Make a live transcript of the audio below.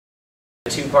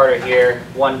Two-parter here,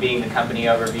 one being the company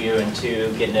overview, and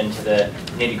two, getting into the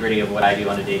nitty-gritty of what I do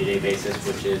on a day-to-day basis,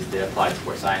 which is the applied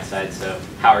sports science side. So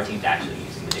how our team's actually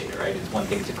using the data, right? It's one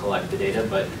thing to collect the data,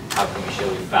 but how can we show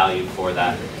value for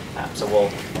that? So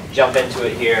we'll jump into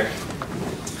it here.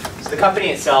 So the company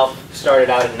itself started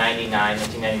out in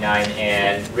 1999,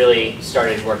 and really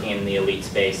started working in the elite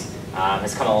space.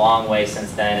 Has come a long way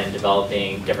since then in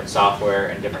developing different software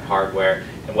and different hardware.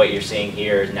 And what you're seeing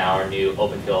here is now our new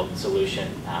OpenField solution,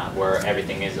 where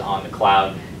everything is on the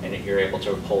cloud, and you're able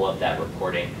to pull up that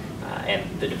reporting. And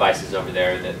the devices over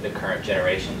there, the current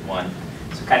generation one.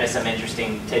 So kind of some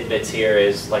interesting tidbits here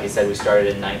is, like I said, we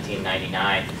started in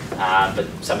 1999. But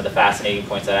some of the fascinating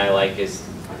points that I like is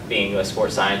being a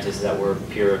sports scientist, that we're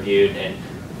peer-reviewed, and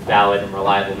valid and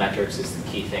reliable metrics is the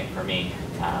key thing for me.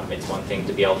 It's one thing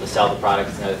to be able to sell the product,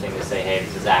 it's another thing to say, hey,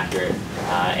 this is accurate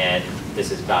and this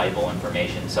is valuable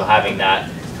information. So having that,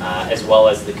 as well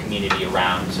as the community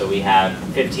around. So we have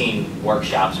 15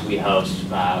 workshops we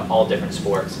host, all different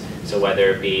sports. So whether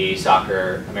it be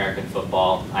soccer, American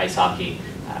football, ice hockey,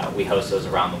 we host those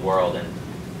around the world. And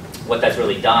what that's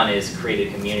really done is create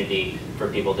a community for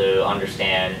people to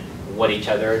understand what each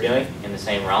other are doing in the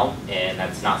same realm, and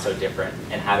that's not so different,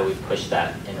 and how do we push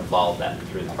that and evolve that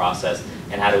through the process,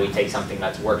 and how do we take something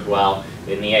that's worked well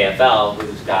in the AFL,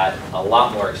 who's got a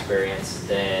lot more experience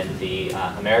than the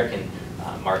American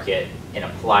market, and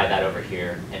apply that over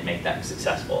here and make that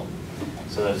successful.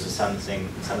 So those are some of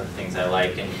the things I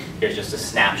like, and here's just a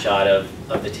snapshot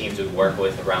of the teams we work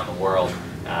with around the world.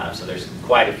 So there's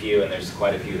quite a few, and there's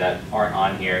quite a few that aren't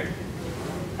on here.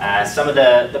 Some of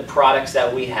the products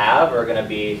that we have are going to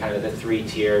be kind of the three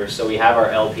tiers. So we have our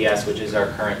LPS, which is our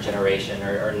current generation,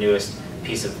 our newest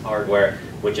piece of hardware,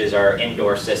 which is our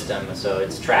indoor system. So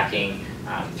it's tracking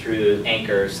through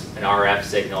anchors an RF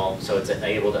signal, so it's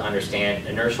able to understand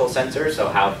inertial sensors, so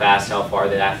how fast, how far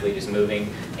the athlete is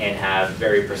moving, and have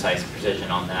very precise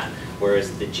precision on that.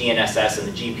 Whereas the GNSS and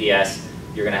the GPS,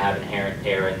 you're going to have inherent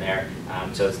error in there,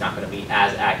 so it's not going to be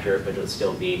as accurate, but it'll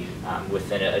still be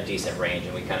within a decent range,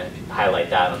 and we kind of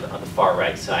highlight that on the far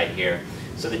right side here.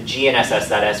 So the GNSS,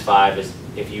 that S5, is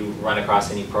if you run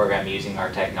across any program using our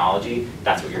technology,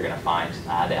 that's what you're going to find.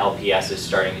 The LPS is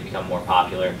starting to become more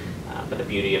popular, but the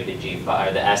beauty of the G5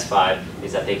 or the S5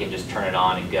 is that they can just turn it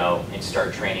on and go and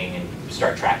start training and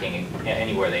start tracking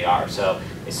anywhere they are. So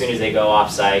as soon as they go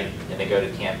off-site and they go to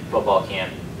camp, football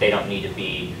camp, they don't need to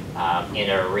be in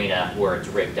an arena where it's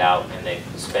rigged out, and they've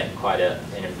spent quite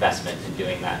an investment in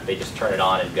doing that. They just turn it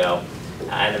on and go.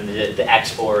 And then the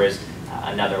X4 is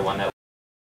another one that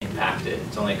impacted.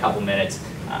 It's only a couple minutes,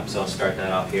 so I'll start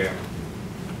that off here.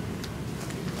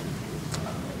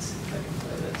 Let's see if I can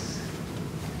play this.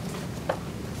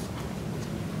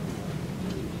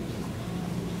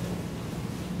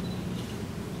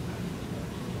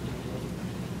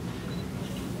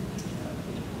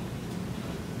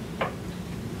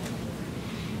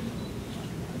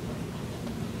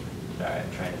 Sorry,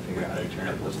 I'm trying to figure out how to turn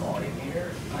up the volume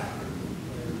here.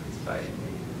 It's fighting me.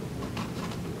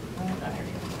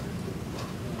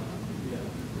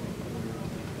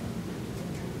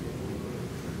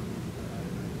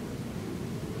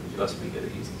 You must be good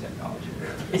at using technology.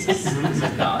 This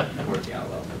is not working out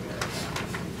well for me right now.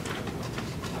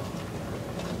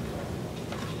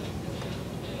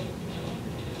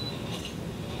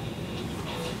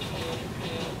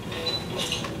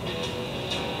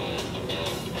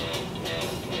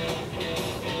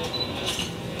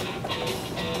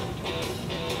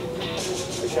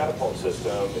 The Catapult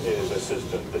system is a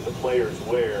system that the players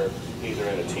wear either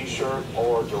in a t-shirt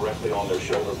or directly on their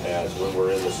shoulder pads when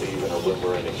we're in the season or when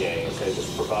we're in a game. And it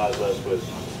just provides us with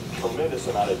a tremendous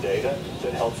amount of data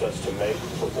that helps us to make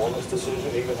performance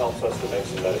decisions, even helps us to make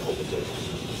some medical decisions.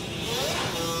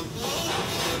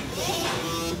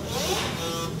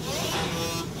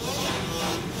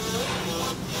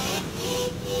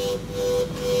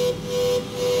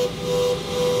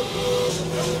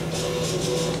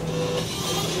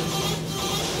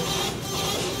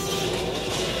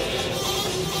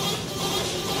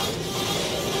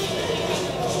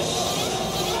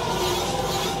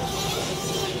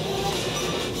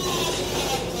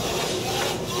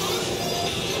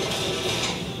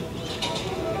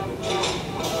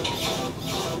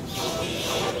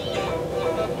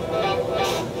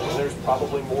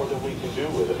 Probably more than we can do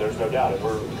with it, there's no doubt, and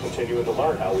we're continuing to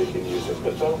learn how we can use it.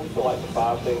 But though we feel like the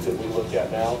 5 things that we look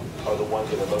at now are the ones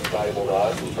that are most valuable to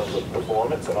us in terms of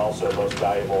performance, and also most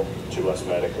valuable to us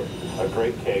medically. A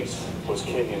great case was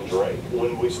Kenyon Drake.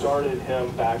 When we started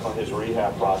him back on his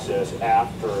rehab process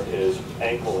after his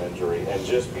ankle injury, and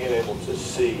just being able to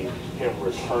see him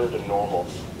return to normal,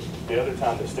 The other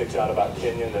time that sticks out about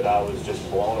Kenyon that I was just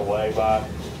blown away by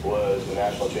was the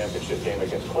national championship game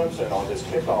against Clemson on his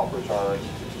kickoff return.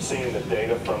 Seeing the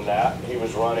data from that, he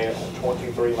was running at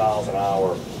 23 miles an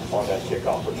hour on that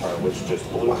kickoff return, which just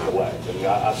blew me away. And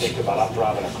I think about, I'm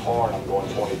driving a car and I'm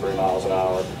going 23 miles an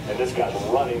hour, and this guy's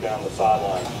running down the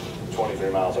sideline 23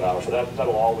 miles an hour. So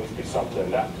that'll always be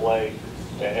something. That play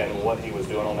and what he was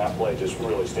doing on that play just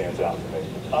really stands out to me.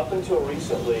 Up until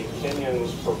recently,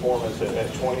 Kenyon's performance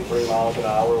at 23 miles an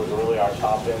hour was really our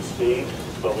top end speed,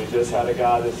 but we just had a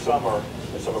guy this summer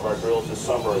in some of our drills this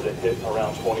summer that hit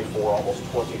around 24, almost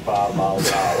 25 miles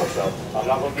an hour. So I'm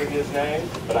not going to give you his name,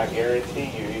 but I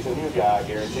guarantee you, he's a new guy, I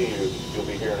guarantee you'll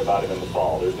be hearing about him in the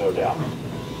fall. There's no doubt.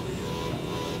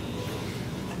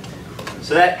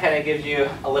 So that kind of gives you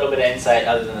a little bit of insight,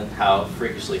 other than how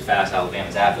freakishly fast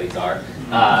Alabama's athletes are,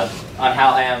 on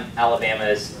how Alabama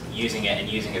is using it and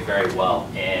using it very well.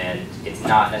 And it's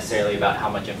not necessarily about how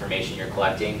much information you're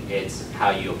collecting, it's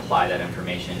how you apply that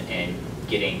information and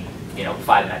getting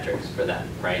 5 metrics for them,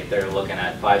 right? They're looking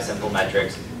at 5 simple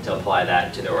metrics to apply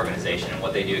that to their organization. And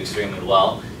what they do extremely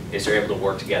well is they're able to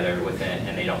work together with it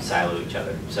and they don't silo each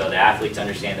other. So the athletes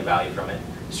understand the value from it.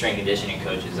 Strength conditioning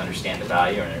coaches understand the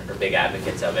value and are big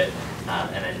advocates of it.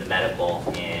 And then the medical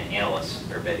and analysts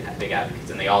are big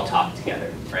advocates. And they all talk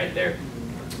together, right? They're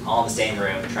all in the same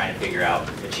room trying to figure out,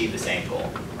 achieve the same goal,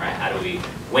 right? How do we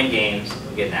win games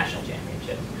and get a national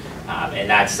championship? And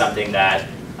that's something that,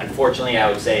 unfortunately, I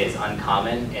would say is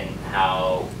uncommon in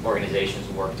how organizations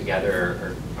work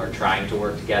together or are trying to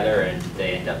work together, and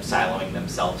they end up siloing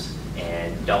themselves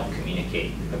and don't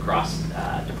communicate across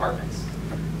departments.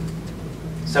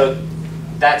 So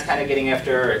that's kind of getting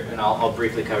after, and I'll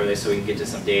briefly cover this so we can get to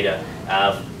some data,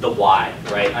 of the why,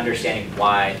 right? Understanding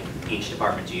why each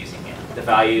department's using it. The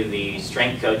value the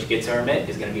strength coach gets from it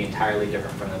is going to be entirely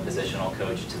different from the positional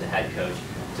coach to the head coach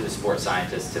to the sports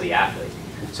scientist to the athlete.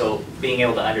 So being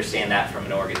able to understand that from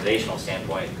an organizational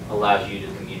standpoint allows you to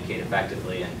communicate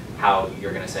effectively, and how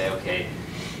you're going to say, okay,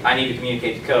 I need to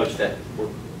communicate to coach that we're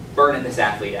burning this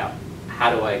athlete out.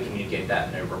 How do I communicate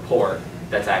that in a report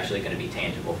that's actually going to be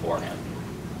tangible for him?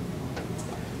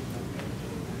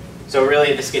 So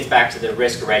really this gets back to the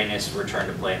risk readiness return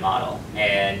to play model.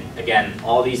 And again,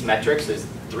 all these metrics, there's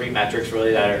 3 metrics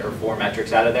really that are, or 4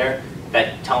 metrics out of there,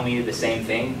 that tell me the same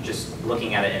thing, just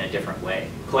looking at it in a different way.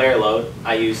 Player load,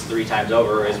 I use 3 times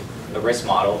over as a risk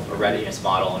model, a readiness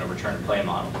model, and a return to play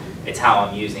model. It's how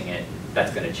I'm using it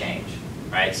that's going to change,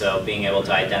 right? So being able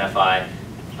to identify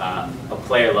a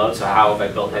player load, so how have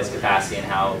I built his capacity and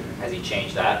how has he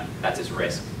changed that? That's his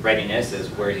risk. Readiness is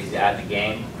where he's at in the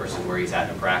game versus where he's at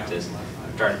in practice.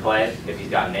 Return to play, if he's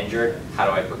gotten injured, how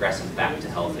do I progress him back to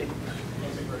healthy?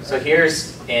 So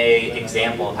here's an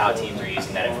example of how teams are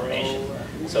using that information.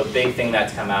 So a big thing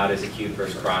that's come out is acute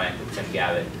versus chronic with Tim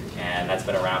Gavitt, and that's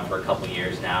been around for a couple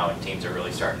years now, and teams are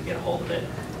really starting to get a hold of it.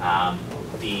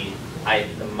 The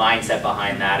mindset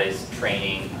behind that is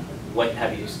training.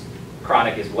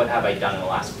 Chronic is what have I done in the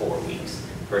last 4 weeks,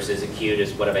 versus acute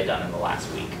is what have I done in the last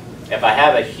week. If I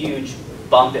have a huge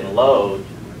bump in load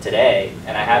today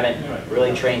and I haven't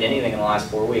really trained anything in the last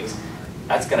 4 weeks,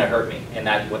 that's going to hurt me. And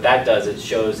what that does, it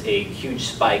shows a huge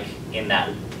spike in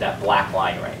that black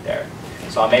line right there.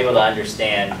 So I'm able to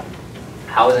understand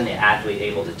how is an athlete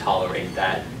able to tolerate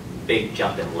that big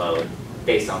jump in load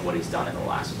based on what he's done in the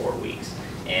last 4 weeks.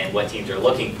 And what teams are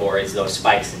looking for is those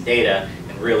spikes in data,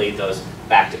 and really those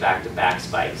back-to-back-to-back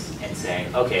spikes, and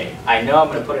saying, okay, I know I'm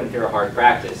going to put him through a hard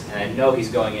practice, and I know he's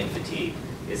going in fatigued.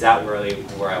 Is that really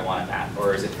where I want him at?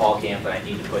 Or is it fall camp and I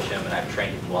need to push him and I've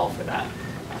trained him well for that?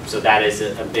 So that is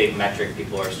a big metric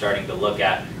people are starting to look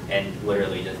at, and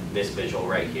literally this visual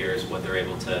right here is what they're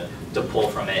able to pull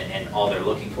from it, and all they're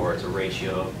looking for is a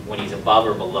ratio of when he's above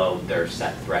or below their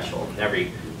set threshold. And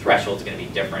every threshold is going to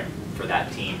be different for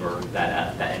that team or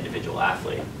that individual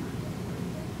athlete.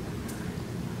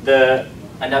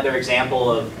 Another example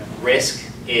of risk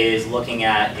is looking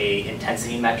at a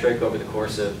intensity metric over the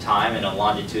course of time and a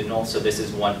longitudinal. So this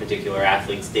is one particular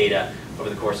athlete's data over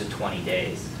the course of 20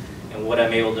 days. And what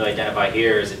I'm able to identify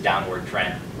here is a downward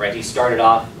trend, right? He started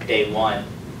off day 1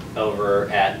 over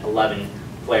at 11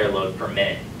 player load per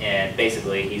minute. And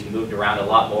basically he's moved around a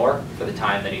lot more for the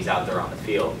time that he's out there on the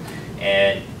field.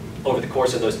 And over the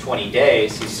course of those 20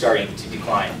 days, he's starting to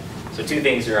decline. So 2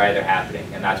 things are either happening,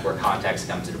 and that's where context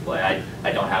comes into play.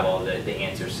 I don't have all the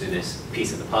answers to this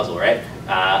piece of the puzzle, right?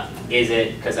 Is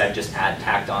it because I've just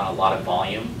tacked on a lot of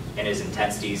volume and his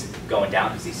intensity's going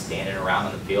down because he's standing around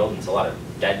on the field and it's a lot of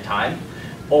dead time?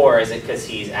 Or is it because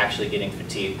he's actually getting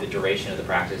fatigued, the duration of the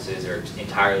practices are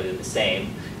entirely the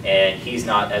same, and he's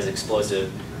not as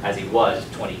explosive as he was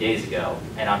 20 days ago,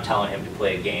 and I'm telling him to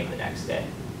play a game the next day,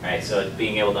 right? So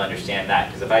being able to understand that,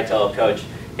 because if I tell a coach,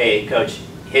 hey, coach,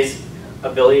 his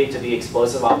ability to be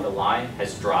explosive off the line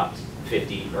has dropped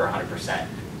 50 or 100%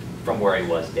 from where he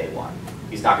was day one.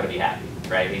 He's not going to be happy,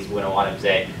 right? He's going to want him to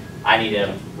say, I need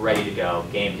him ready to go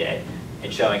game day.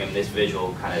 And showing him this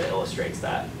visual kind of illustrates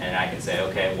that. And I can say,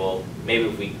 okay, well, maybe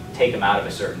if we take him out of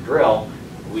a certain drill,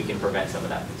 we can prevent some of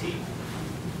that fatigue.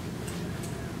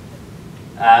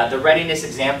 The readiness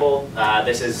example,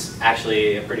 this is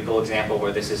actually a pretty cool example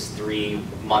where this is 3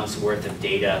 months worth of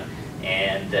data,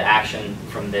 and the action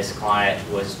from this client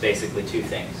was basically 2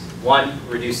 things. 1,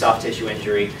 reduce soft tissue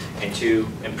injury, and 2,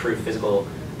 improve physical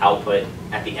output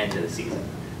at the end of the season.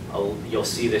 You'll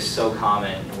see this so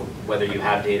common, whether you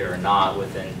have data or not,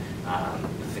 within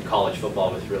college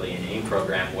football with really an inning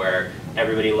program where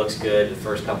everybody looks good the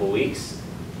first couple weeks,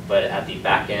 but at the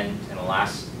back end in the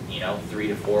last 3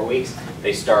 to 4 weeks,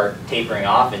 they start tapering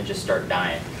off and just start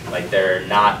dying. Like they're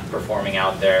not performing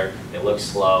out there, they look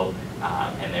slow,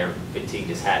 and they're fatigued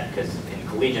as heck. Because in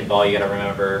collegiate ball, you got to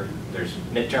remember there's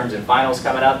midterms and finals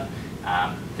coming up.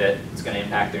 That's going to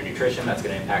impact their nutrition, that's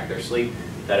going to impact their sleep,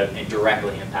 that it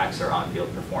directly impacts their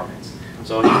on-field performance.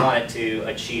 So if you wanted to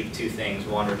achieve 2 things,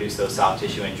 1, reduce those soft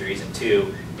tissue injuries, and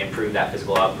 2, improve that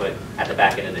physical output at the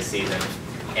back end of the season.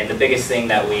 And the biggest thing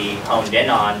that we honed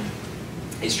in on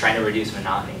is trying to reduce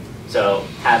monotony. So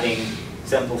having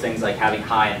simple things like having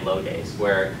high and low days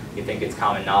where you think it's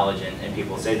common knowledge and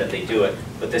people say that they do it,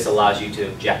 but this allows you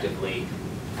to objectively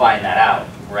find that out,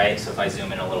 right? So if I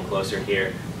zoom in a little closer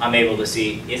here, I'm able to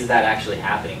see, is that actually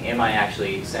happening? Am I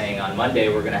actually saying on Monday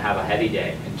we're going to have a heavy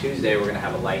day, and Tuesday we're going to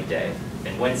have a light day,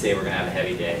 and Wednesday we're going to have a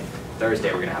heavy day, Thursday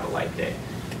we're going to have a light day?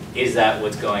 Is that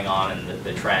what's going on in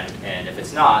the trend? And if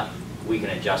it's not, we can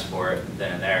adjust for it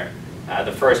then and there.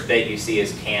 The first bit you see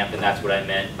is camp, and that's what I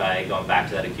meant by going back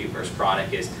to that acute versus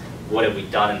chronic, is what have we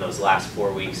done in those last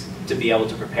 4 weeks to be able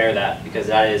to prepare that, because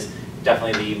that is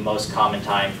definitely the most common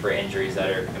time for injuries that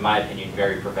are, in my opinion,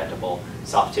 very preventable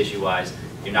soft tissue-wise.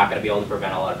 You're not going to be able to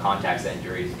prevent a lot of contact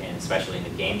injuries, and especially in the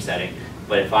game setting.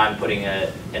 But if I'm putting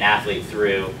an athlete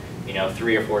through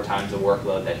 3 or 4 times the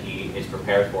workload that he is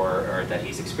prepared for or that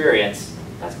he's experienced,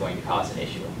 that's going to cause an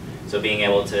issue. So being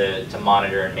able to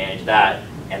monitor and manage that,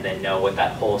 and then know what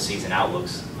that whole season outlook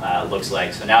looks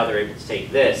like. So now they're able to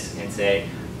take this and say,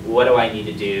 what do I need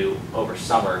to do over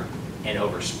summer and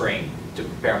over spring to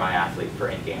prepare my athlete for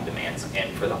in-game demands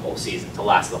and for the whole season, to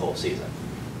last the whole season.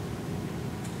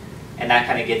 And that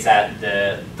kind of gets at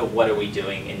the what are we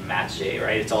doing in match day,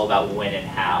 right? It's all about when and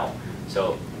how.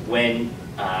 So when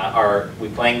are we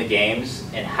playing the games,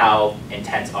 and how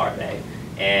intense are they?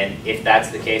 And if that's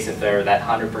the case, if they're that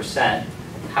 100%,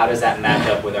 how does that match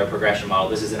up with our progression model?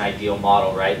 This is an ideal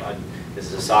model, right? This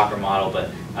is a soccer model,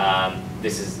 but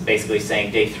this is basically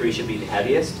saying day 3 should be the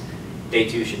heaviest, day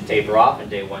 2 should taper off, and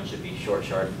day 1 should be short,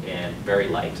 sharp, and very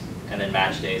light. And then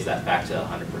match days, that's back to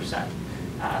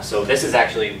 100%. So this is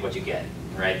actually what you get,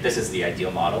 right? This is the ideal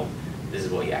model. This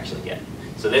is what you actually get.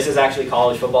 So this is actually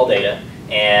college football data,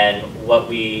 and what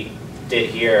we did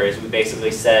here is we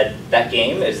basically said that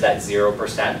game is that 0%,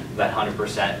 that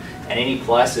 100%, and any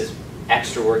plus is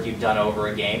extra work you've done over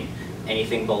a game.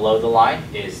 Anything below the line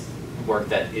is work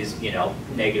that is,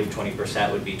 negative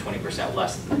 20% would be 20%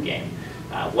 less than the game.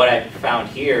 What I found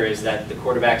here is that the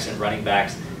quarterbacks and running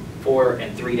backs 4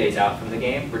 and 3 days out from the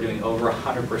game were doing over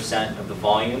 100% of the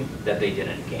volume that they did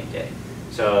in a game day.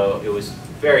 So it was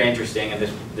very interesting, and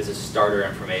this is starter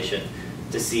information,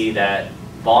 to see that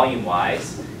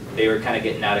volume-wise, they were kind of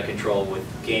getting out of control with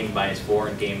game -4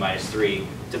 and game -3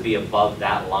 to be above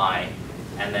that line,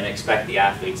 and then expect the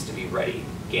athletes to be ready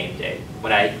game day.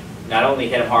 When I not only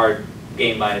hit them hard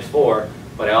game -4,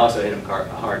 but I also hit them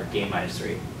hard game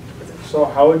 -3. So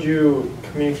how would you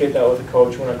communicate that with a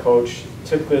coach when a coach,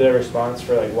 typically their response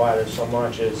for why there's so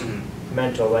much is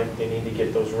mental, like they need to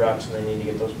get those reps and they need to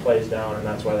get those plays down, and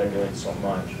that's why they're doing so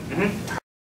much?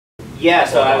 Yeah,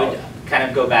 so I would kind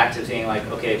of go back to saying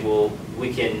okay, well,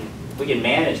 we can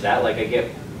manage that. I get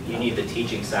you need the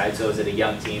teaching side. So is it a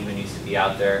young team who needs to be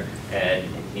out there and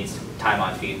needs time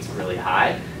on feet really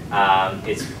high?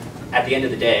 It's at the end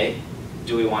of the day,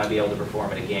 do we want to be able to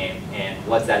perform in a game, and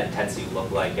what's that intensity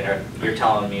look like? And you're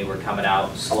telling me we're coming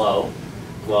out slow.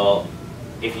 Well,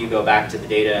 if you go back to the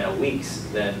data in a week's,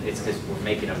 then it's because we're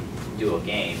making them do a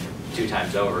game 2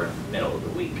 times over in the middle of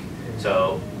the week.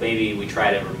 So maybe we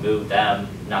try to remove them,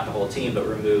 not the whole team, but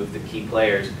remove the key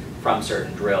players from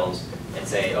certain drills and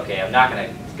say, okay, I'm not going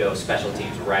to go special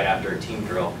teams right after a team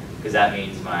drill, because that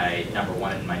means my number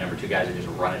 1 and my number 2 guys are just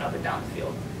running up and down the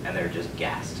field, and they're just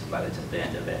gassed by the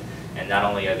end of it. And not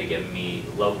only are they giving me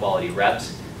low quality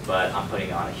reps, but I'm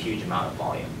putting on a huge amount of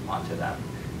volume onto them.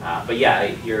 But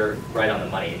yeah, you're right on the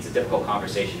money. It's a difficult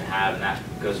conversation to have, and that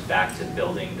goes back to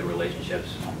building the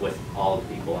relationships with all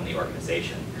the people in the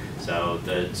organization. So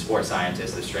the sports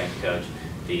scientist, the strength coach,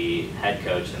 the head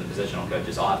coach, and the positional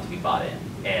coaches all have to be bought in.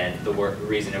 And the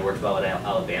reason it worked well at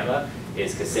Alabama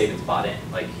is because Saban's bought in.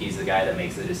 Like, he's the guy that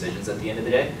makes the decisions at the end of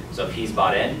the day. So if he's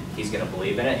bought in, he's going to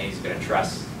believe in it, and he's going to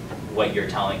trust what you're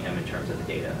telling him in terms of the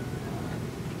data.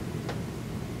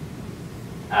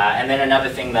 And then another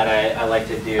thing that I like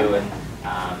to do and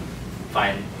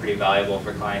find pretty valuable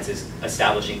for clients is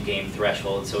establishing game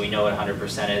thresholds. So we know what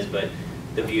 100% is, but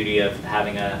the beauty of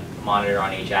having a monitor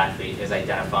on each athlete is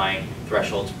identifying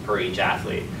thresholds per each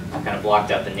athlete. I've kind of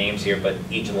blocked out the names here, but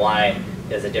each line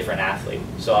is a different athlete.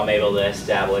 So I'm able to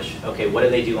establish, okay, what do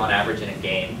they do on average in a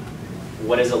game?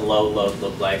 What does a low load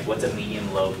look like? What's a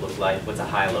medium load look like? What's a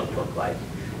high load look like?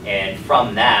 And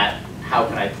from that, how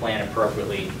can I plan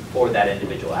appropriately for that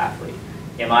individual athlete?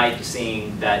 Am I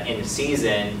seeing that in the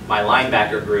season, my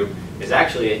linebacker group is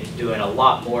actually doing a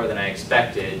lot more than I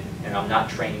expected, and I'm not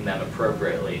training them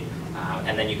appropriately?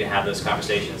 And then you can have those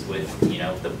conversations with, you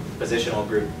know, the positional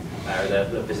group or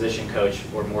the position coach,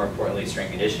 or more importantly,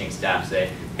 strength conditioning staff.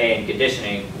 Say, hey, in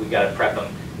conditioning, we got to prep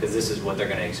them because this is what they're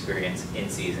going to experience in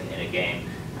season in a game,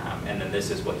 and then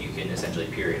this is what you can essentially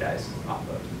periodize off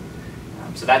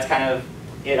of. So that's kind of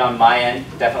it on my end.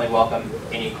 Definitely welcome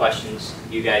any questions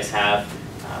you guys have,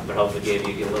 but hopefully gave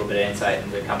you a little bit of insight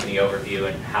into the company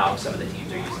overview and how some of the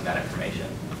teams are using that information.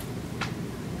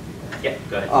 Yeah,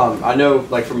 go ahead. I know,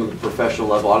 like, from the professional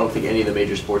level, I don't think any of the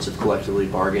major sports have collectively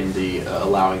bargained the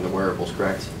allowing the wearables,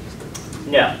 correct?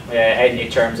 No,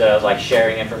 in terms of like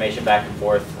sharing information back and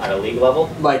forth at a league level?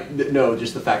 Like, no,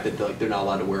 just the fact that they're not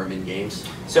allowed to wear them in games.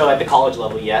 So at the college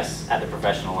level, yes. At the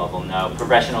professional level, no.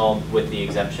 Professional with the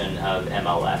exemption of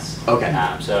MLS. Okay.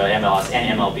 So MLS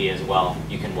and MLB as well,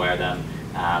 you can wear them,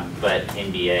 but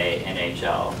NBA,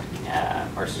 NHL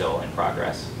are still in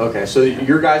progress. Okay, so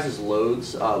your guys'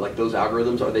 loads, like those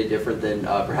algorithms, are they different than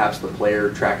perhaps the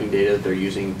player tracking data that they're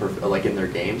using like in their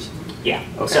games? Yeah,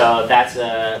 okay. So that's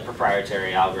a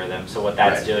proprietary algorithm. So what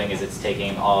that's doing is it's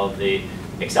taking all of the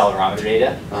accelerometer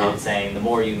data and it's saying the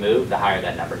more you move, the higher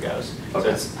that number goes. Okay. So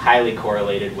it's highly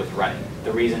correlated with running.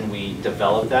 The reason we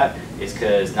developed that is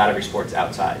because not every sport's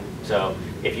outside. So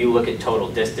if you look at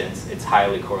total distance, it's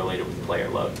highly correlated with player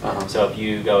load. So if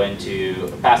you go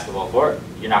into a basketball court,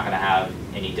 you're not going to have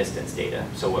any distance data.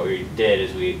 So what we did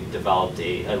is we developed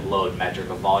a load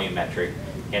metric, a volume metric,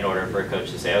 in order for a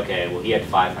coach to say, okay, well, he had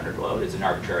 500 load, it's an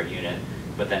arbitrary unit,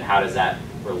 but then how does that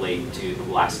relate to the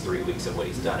last 3 weeks of what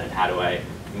he's done, and how do I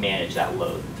manage that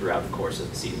load throughout the course of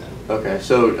the season? Okay,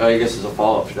 so I guess as a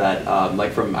follow-up to that,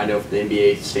 like I know from the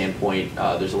NBA standpoint,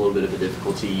 there's a little bit of a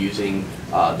difficulty using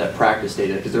that practice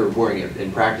data because they're wearing it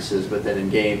in practices, but then in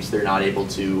games they're not able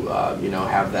to, you know,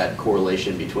 have that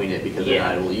correlation between it because they're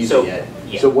not able to use it yet.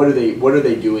 Yeah. So what are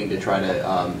they doing to try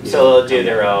to? So they'll do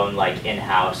their own like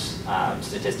in-house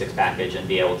statistics package and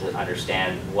be able to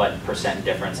understand what percent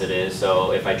difference it is.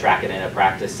 So if I track it in a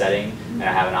practice setting and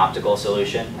I have an optical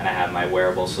solution and I have my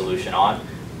wearable solution on,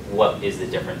 what is the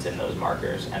difference in those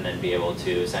markers, and then be able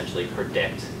to essentially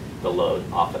predict the load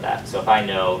off of that. So if I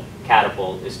know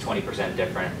Catapult is 20%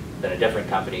 different than a different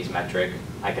company's metric,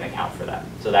 I can account for that.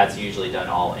 So that's usually done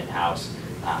all in-house,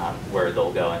 where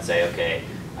they'll go and say, okay,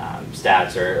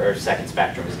 stats or second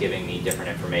spectrum is giving me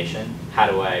different information. How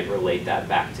do I relate that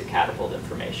back to Catapult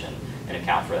information and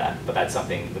account for that? But that's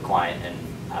something the client and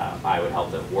I would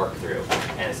help them work through,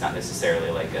 and it's not necessarily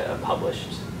like a published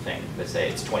thing that say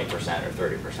it's 20% or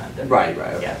 30% different. Right,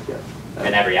 okay. Yeah.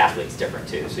 And every athlete's different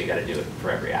too, so you got to do it for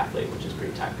every athlete, which is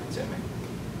pretty time consuming.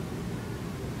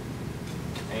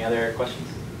 Any other questions?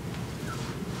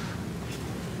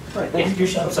 Right.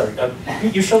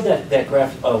 You showed that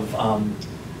graph of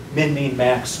min, mean,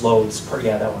 max loads per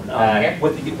that one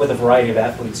with a variety of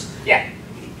athletes. Yeah.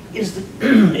 Is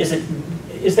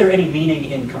there any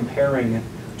meaning in comparing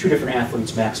two different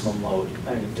athletes' maximum load?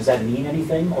 I mean, does that mean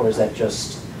anything, or is that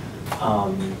just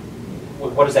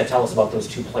what does that tell us about those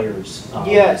two players?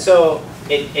 Yeah, so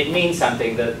it means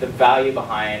something. The value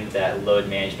behind that load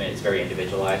management is very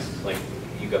individualized. Like,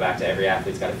 you go back to every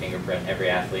athlete's got a fingerprint. Every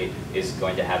athlete is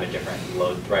going to have a different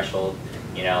load threshold.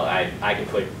 You know, I could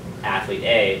put athlete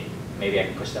A, maybe I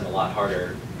can push them a lot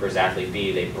harder, versus athlete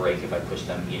B, they break if I push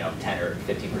them, you know, 10 or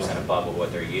 15% above of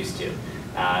what they're used to.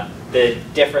 The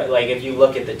different, like if you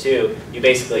look at the two, you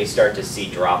basically start to see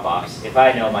drop-offs. If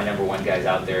I know my number one guy's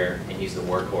out there and he's the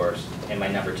workhorse, and my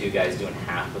number two guy's doing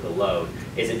half of the load,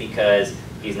 is it because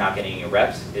he's not getting any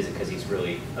reps? Is it because he's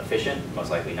really efficient?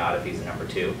 Most likely not if he's the number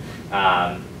two.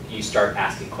 you start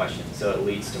asking questions. So it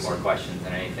leads to more questions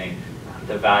than anything.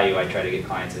 The value I try to get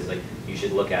clients is like, you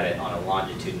should look at it on a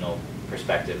longitudinal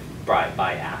perspective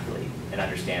by athlete and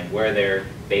understand where their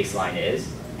baseline is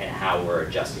and how we're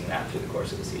adjusting that through the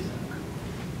course of the season.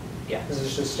 Yeah. This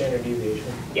is just standard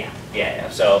deviation. Yeah.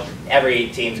 So every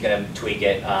team's going to tweak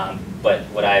it, but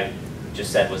what I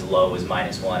just said was low is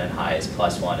 -1 and high is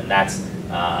 +1, and that's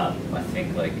I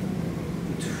think like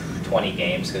 20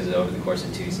 games because over the course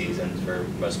of 2 seasons for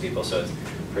most people, so it's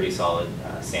pretty solid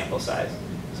sample size.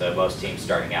 So most teams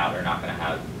starting out are not going to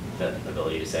have the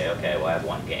ability to say, okay, well I have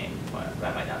 1 game. Well,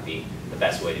 that might not be the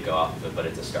best way to go off of it, but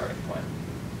it's a starting point.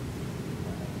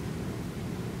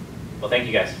 Well, thank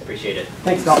you guys. Appreciate it.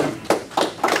 Thanks, Dalton.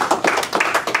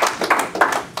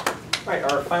 All right,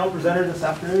 our final presenter this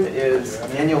afternoon is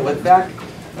Daniel Litvak,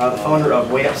 the founder of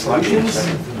Weight Up Solutions,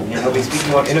 and he'll be speaking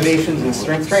about innovations in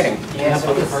strength training. Yeah,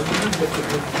 so we have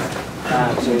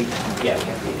the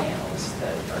analysts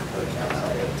that are coding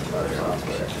outside of our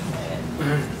software, and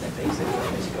that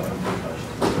basically is going through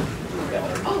motions. We've got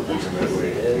our what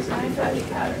it is, and we've had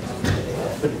patterns of the data.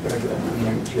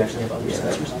 Do you actually have other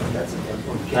sensors? That's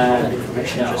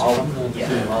Information no, just all, from the...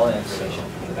 yeah, all the information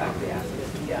from the back of the athlete.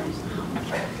 Yeah.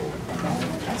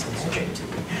 That's interesting to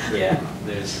me. Yeah,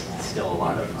 there's still a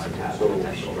lot of untapped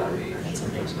potential that we're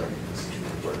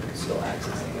still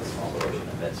accessing a small portion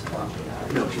of it.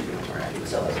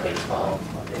 So like baseball,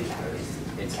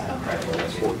 it's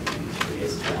incredible.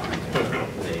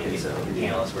 The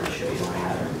analysts were to show you the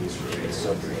pattern. It's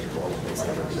so predictable. It's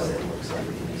never what it looks like.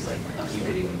 It's like you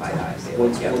could even by eye say,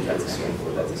 like, yeah, that's a swing,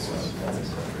 that's a swing, that's a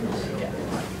swing. Yeah.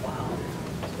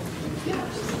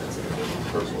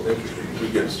 Can we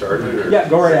get started? Or? Yeah,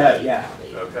 go right ahead, yeah.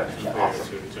 Okay. Yeah,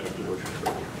 awesome.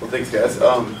 Well, thanks, guys.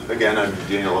 Again, I'm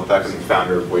Daniel Litvak. I'm the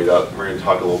founder of Weight Up. We're going to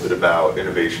talk a little bit about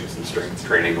innovations in strength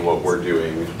training and what we're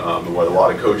doing, and what a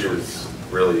lot of coaches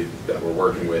really that we're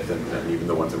working with, and even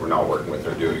the ones that we're not working with,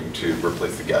 are doing to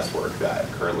replace the guesswork that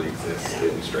currently exists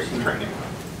in strength training.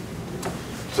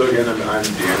 So again, I'm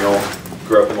Daniel.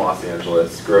 Grew up in Los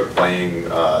Angeles. Grew up playing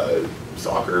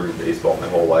soccer and baseball my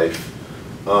whole life.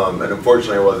 And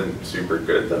unfortunately, I wasn't super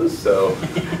good at those, so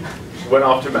went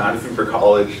off to Madison for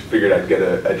college, figured I'd get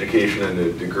an education and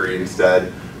a degree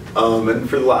instead. And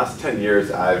for the last 10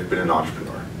 years, I've been an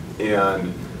entrepreneur.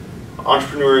 And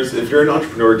entrepreneurs, if you're an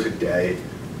entrepreneur today,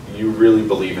 you really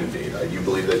believe in data. You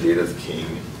believe that data is king.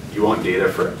 You want data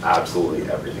for absolutely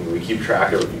everything. We keep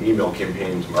track of email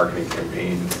campaigns, marketing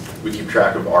campaigns. We keep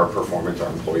track of our performance, our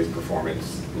employees'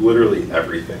 performance, literally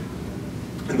everything.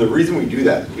 And the reason we do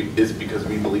that is because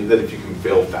we believe that if you can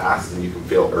fail fast and you can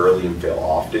fail early and fail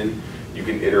often, you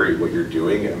can iterate what you're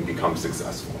doing and become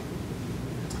successful.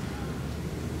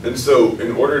 And so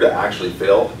in order to actually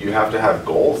fail, you have to have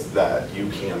goals that you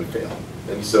can fail.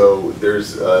 And so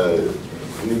there's a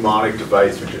mnemonic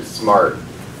device which is SMART.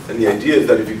 And the idea is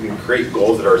that if you can create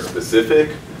goals that are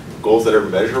specific, goals that are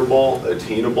measurable,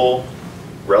 attainable,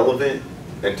 relevant,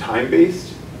 and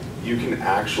time-based, you can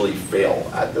actually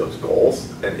fail at those goals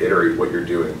and iterate what you're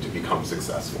doing to become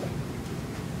successful.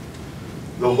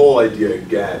 The whole idea,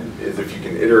 again, is if you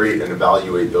can iterate and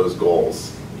evaluate those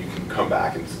goals, you can come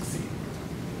back and succeed.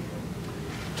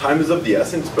 Time is of the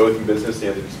essence, both in business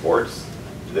and in sports.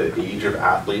 The age of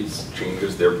athletes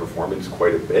changes their performance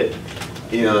quite a bit.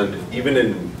 And even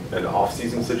in an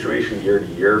off-season situation, year to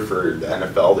year for the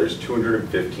NFL, there's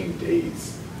 215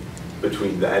 days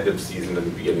between the end of season and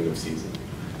the beginning of season.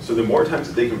 So the more times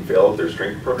that they can fail at their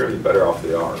strength program, the better off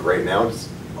they are. Right now, it's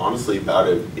honestly about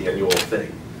an annual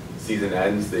thing. Season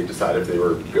ends, they decide if they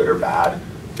were good or bad.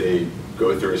 They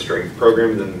go through a strength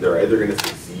program, and then they're either going to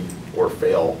succeed or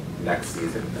fail next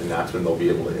season, and that's when they'll be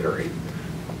able to iterate.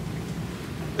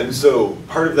 And so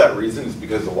part of that reason is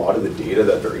because a lot of the data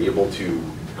that they're able to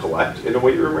collect in a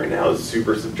weight room right now is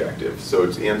super subjective. So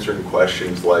it's answering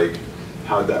questions like,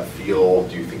 how'd that feel?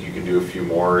 Do you think you can do a few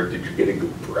more? Did you get a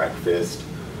good breakfast?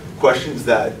 Questions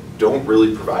that don't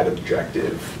really provide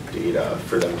objective data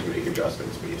for them to make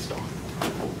adjustments based on.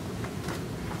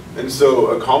 And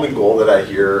so a common goal that I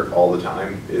hear all the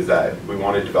time is that we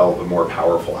want to develop a more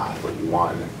powerful athlete. We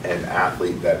want an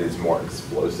athlete that is more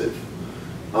explosive.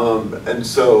 And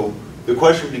so the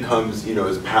question becomes,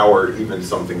 is power even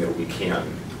something that we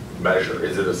can measure?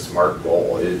 Is it a SMART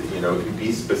goal? It could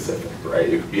be specific, right?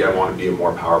 It could be, I want to be a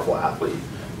more powerful athlete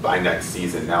by next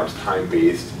season. Now it's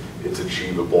time-based. It's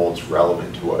achievable, it's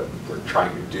relevant to what we're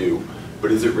trying to do,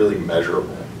 but is it really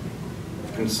measurable?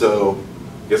 And so,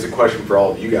 I guess a question for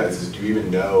all of you guys is, do you even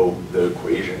know the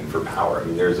equation for power? I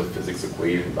mean, there's a physics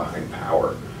equation behind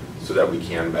power so that we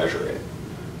can measure it.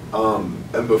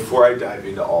 And before I dive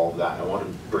into all of that, I want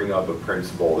to bring up a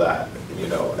principle that, you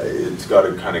know, it's got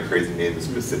a kind of crazy name, the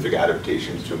specific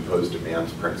adaptations to impose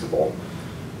demands principle.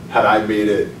 Had I made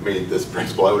this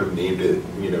principle, I would have named it,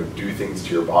 you know, do things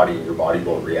to your body and your body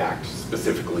will react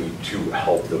specifically to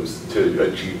help those, to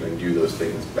achieve and do those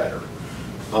things better.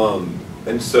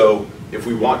 And so if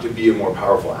we want to be a more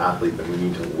powerful athlete, then we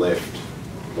need to lift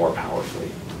more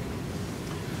powerfully.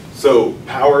 So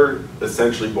power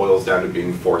essentially boils down to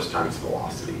being force times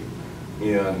velocity.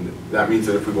 And that means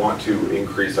that if we want to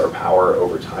increase our power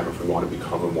over time, if we want to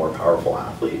become a more powerful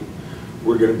athlete,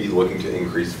 we're going to be looking to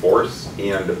increase force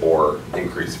and or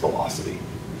increase velocity.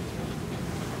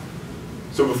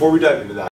 So before we dive into that,